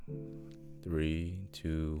Three,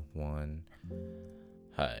 two, one.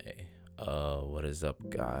 Hi. What is up,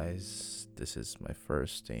 guys? This is my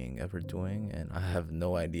first thing ever doing, and I have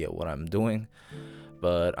no idea what I'm doing,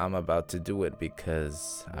 but I'm about to do it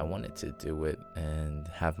because I wanted to do it and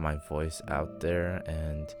have my voice out there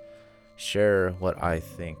and share what I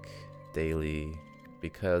think daily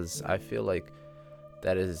because I feel like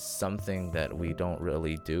that is something that we don't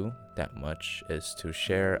really do that much is to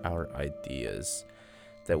share our ideas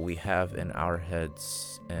that we have in our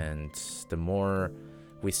heads, and the more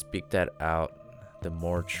we speak that out, the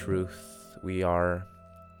more truth we are,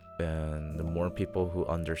 and the more people who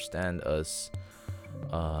understand us,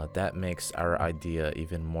 that makes our idea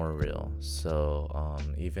even more real. So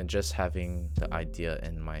even just having the idea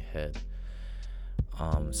in my head,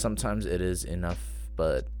 sometimes it is enough,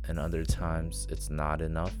 but in other times it's not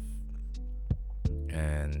enough.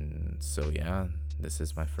 And so yeah, this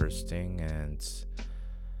is my first thing, and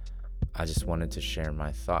I just wanted to share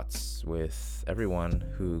my thoughts with everyone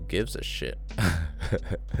who gives a shit.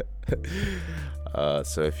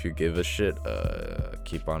 So if you give a shit,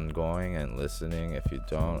 keep on going and listening. If you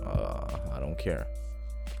don't, I don't care.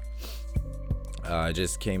 I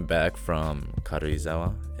just came back from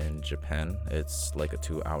Karuizawa in Japan. It's like a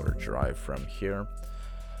 2-hour drive from here.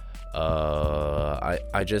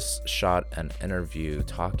 I just shot an interview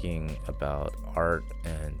talking about art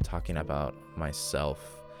and talking about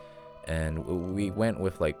myself, and we went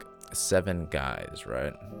with like 7 guys,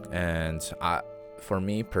 right? And for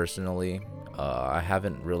me personally, I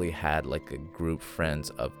haven't really had like a group friends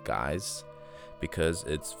of guys because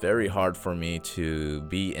it's very hard for me to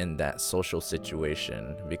be in that social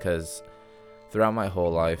situation because throughout my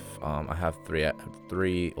whole life, I have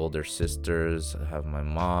three older sisters. I have my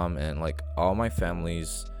mom, and like all my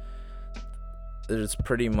families, it's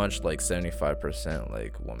pretty much like 75%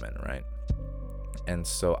 like women, right? And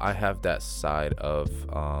so I have that side of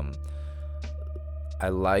I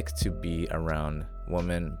like to be around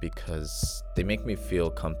women because they make me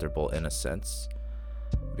feel comfortable in a sense,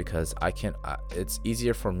 because it's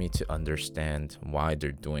easier for me to understand why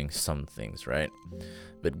they're doing some things, right?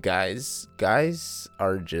 But guys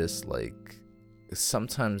are just like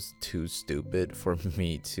sometimes too stupid for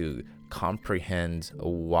me to comprehend.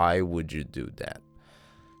 Why would you do that,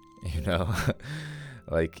 you know?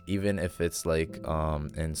 Like even if it's like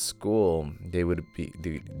in school,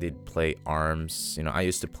 they'd play arms. I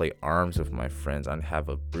used to play arms with my friends. I'd have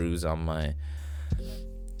a bruise on my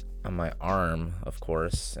arm, of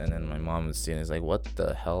course, and then my mom would see it and is like, what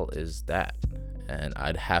the hell is that? And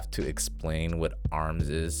I'd have to explain what arms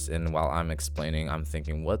is, and while I'm explaining, I'm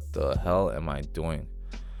thinking, what the hell am I doing?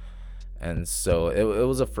 And so it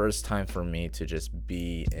was the first time for me to just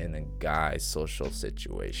be in a guy social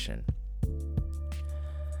situation,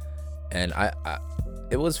 and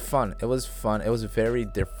it was fun. It was very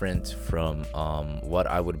different from what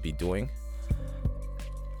I would be doing.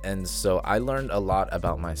 And so I learned a lot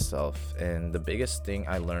about myself, and the biggest thing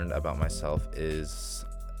I learned about myself is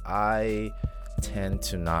I tend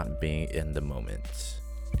to not be in the moment.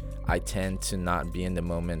 I tend to not be in the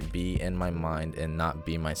moment, be in my mind, and not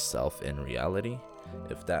be myself in reality,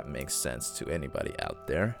 if that makes sense to anybody out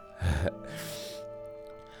there.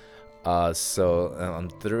 So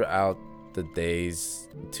throughout the days,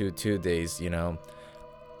 two days,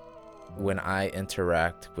 when I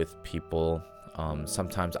interact with people,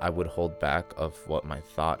 sometimes I would hold back of what my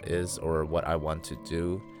thought is or what I want to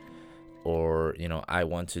do, or I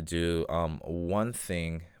want to do one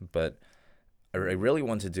thing, but I really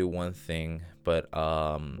want to do one thing, but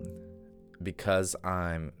because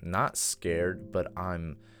I'm not scared, but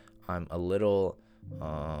I'm a little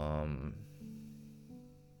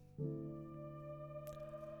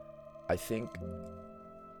I think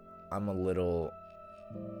I'm a little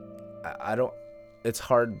I don't it's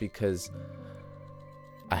hard because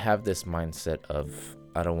I have this mindset of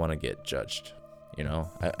I don't want to get judged.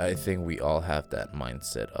 I think we all have that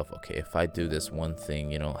mindset of, okay, if I do this one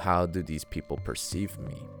thing, how do these people perceive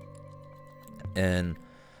me?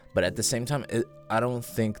 But at the same time, I don't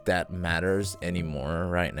think that matters anymore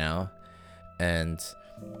right now. And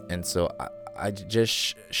so I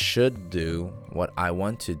just should do what I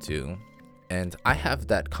want to do. And I have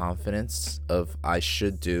that confidence of I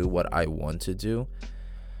should do what I want to do,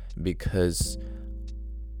 because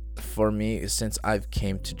for me, since I've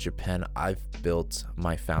came to Japan, I've built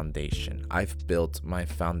my foundation. I've built my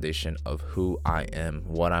foundation of who I am,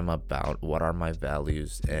 what I'm about, what are my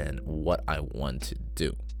values, and what I want to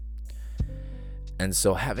do. And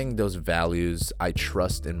so having those values, I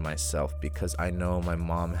trust in myself because I know my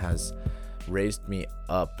mom has raised me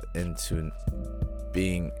up into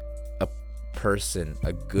being a person,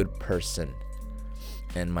 a good person.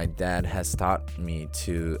 And my dad has taught me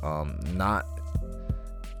to not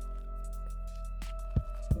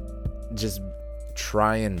just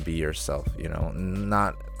try and be yourself,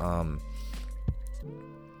 not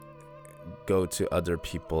go to other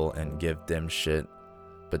people and give them shit,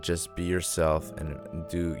 but just be yourself and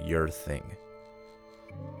do your thing.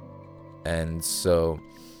 And so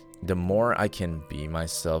the more I can be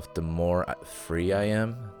myself, the more free I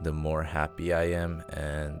am, the more happy I am,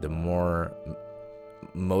 and the more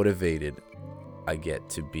motivated I get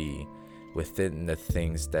to be within the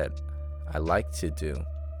things that I like to do.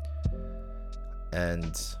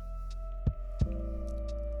 And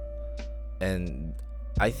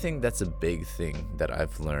I think that's a big thing that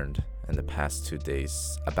I've learned in the past 2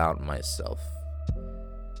 days about myself.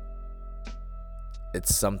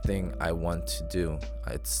 It's something I want to do.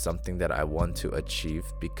 It's something that I want to achieve,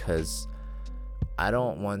 because I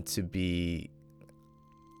don't want to be...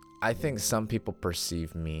 I think some people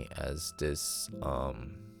perceive me as this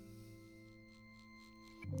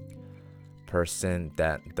person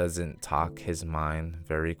that doesn't talk his mind,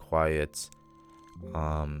 very quiet,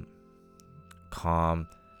 calm,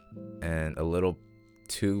 and a little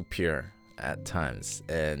too pure at times.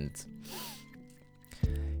 And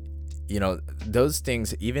those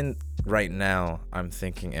things, even right now, I'm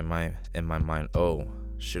thinking in my mind, oh,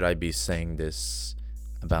 should I be saying this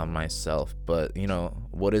about myself? But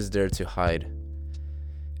what is there to hide?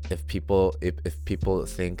 If people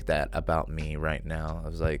think that about me right now, I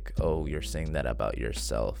was like, oh, you're saying that about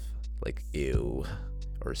yourself, like, ew,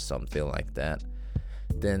 or something like that,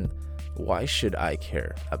 then why should I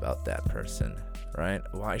care about that person, right?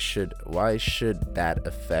 Why should that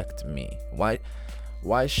affect me?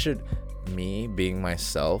 Why should me being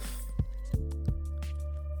myself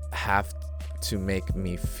have to make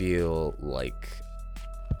me feel like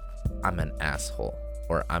I'm an asshole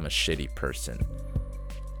or I'm a shitty person?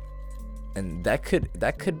 And that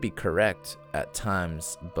could be correct at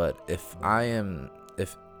times, but if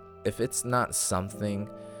it's not something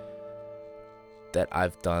that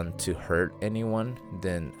I've done to hurt anyone,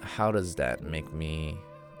 then how does that make me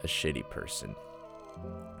a shitty person?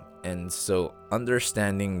 And so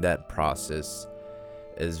understanding that process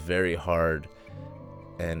is very hard,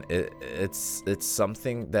 and it's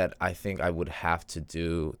something that I think I would have to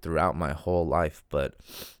do throughout my whole life, but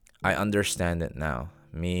I understand it now.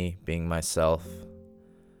 Me being myself,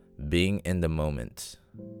 being in the moment,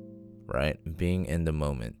 right? Being in the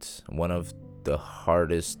moment. One of the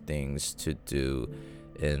hardest things to do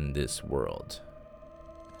in this world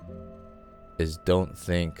is don't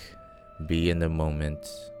think, be in the moment.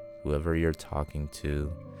 Whoever you're talking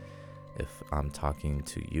to, if I'm talking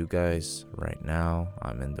to you guys right now,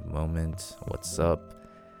 I'm in the moment. What's up?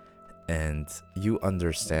 And you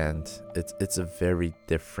understand it's a very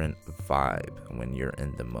different vibe when you're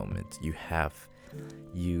in the moment. You have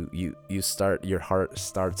you start, your heart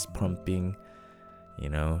starts pumping,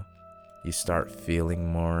 you start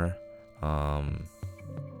feeling more,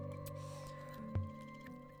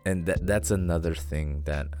 and that's another thing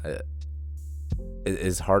that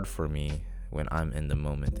is hard for me when I'm in the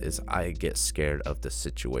moment, is I get scared of the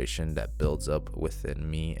situation that builds up within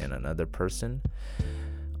me and another person.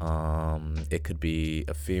 It could be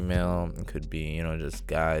a female, it could be, just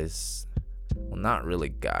guys. Well, not really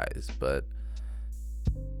guys, but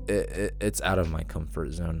it's out of my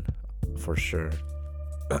comfort zone for sure.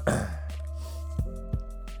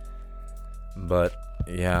 But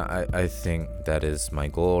yeah, I think that is my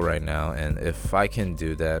goal right now, and if I can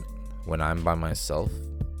do that when I'm by myself,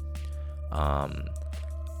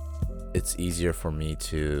 it's easier for me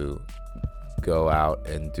to go out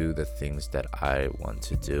and do the things that I want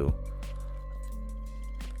to do,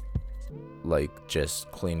 like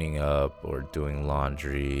just cleaning up or doing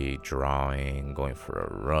laundry, drawing, going for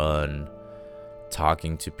a run,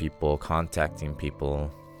 talking to people, contacting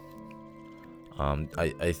people.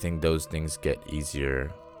 I think those things get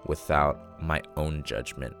easier without my own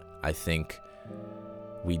judgment. I think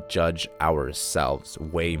we judge ourselves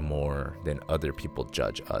way more than other people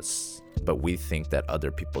judge us. But we think that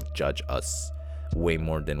other people judge us way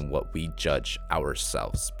more than what we judge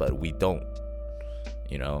ourselves. But we don't,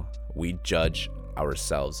 we judge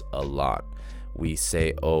ourselves a lot. We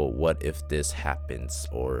say, oh, what if this happens?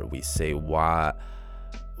 Or we say, what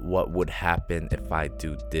would happen if I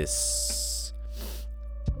do this?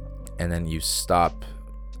 And then you stop,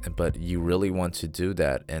 but you really want to do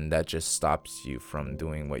that, and that just stops you from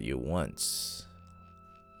doing what you want.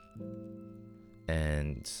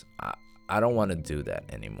 And I don't want to do that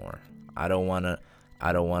anymore. I don't want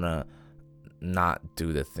to not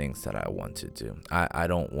do the things that I want to do. I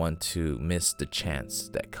don't want to miss the chance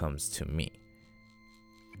that comes to me.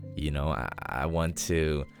 I want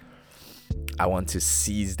to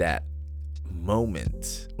seize that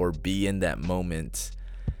moment or be in that moment,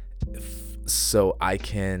 so I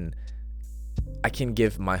can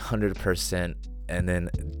give my 100%, and then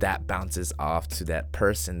that bounces off to that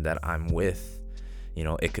person that I'm with.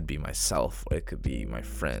 It could be myself, it could be my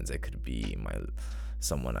friends, it could be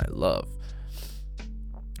someone I love.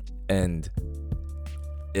 And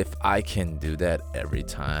if I can do that every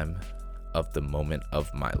time of the moment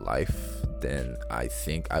of my life, then I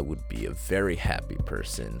think I would be a very happy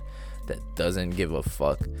person that doesn't give a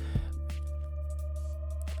fuck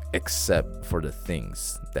except for the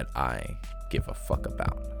things that I give a fuck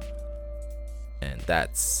about. And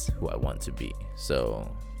that's who I want to be. So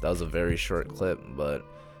that was a very short clip, but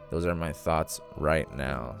those are my thoughts right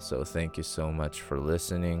now. So thank you so much for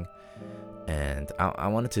listening. And I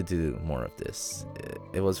wanted to do more of this.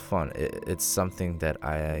 It was fun. It's something that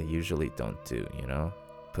I usually don't do,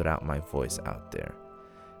 put out my voice out there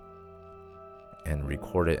and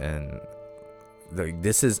record it. And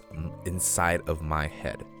this is inside of my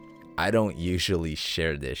head. I don't usually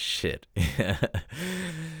share this shit, but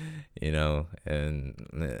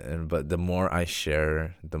the more I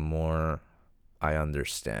share, the more I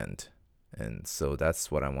understand. And so that's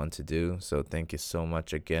what I want to do. So thank you so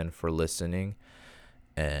much again for listening.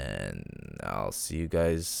 And I'll see you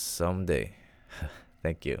guys someday.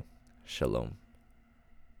 Thank you. Shalom.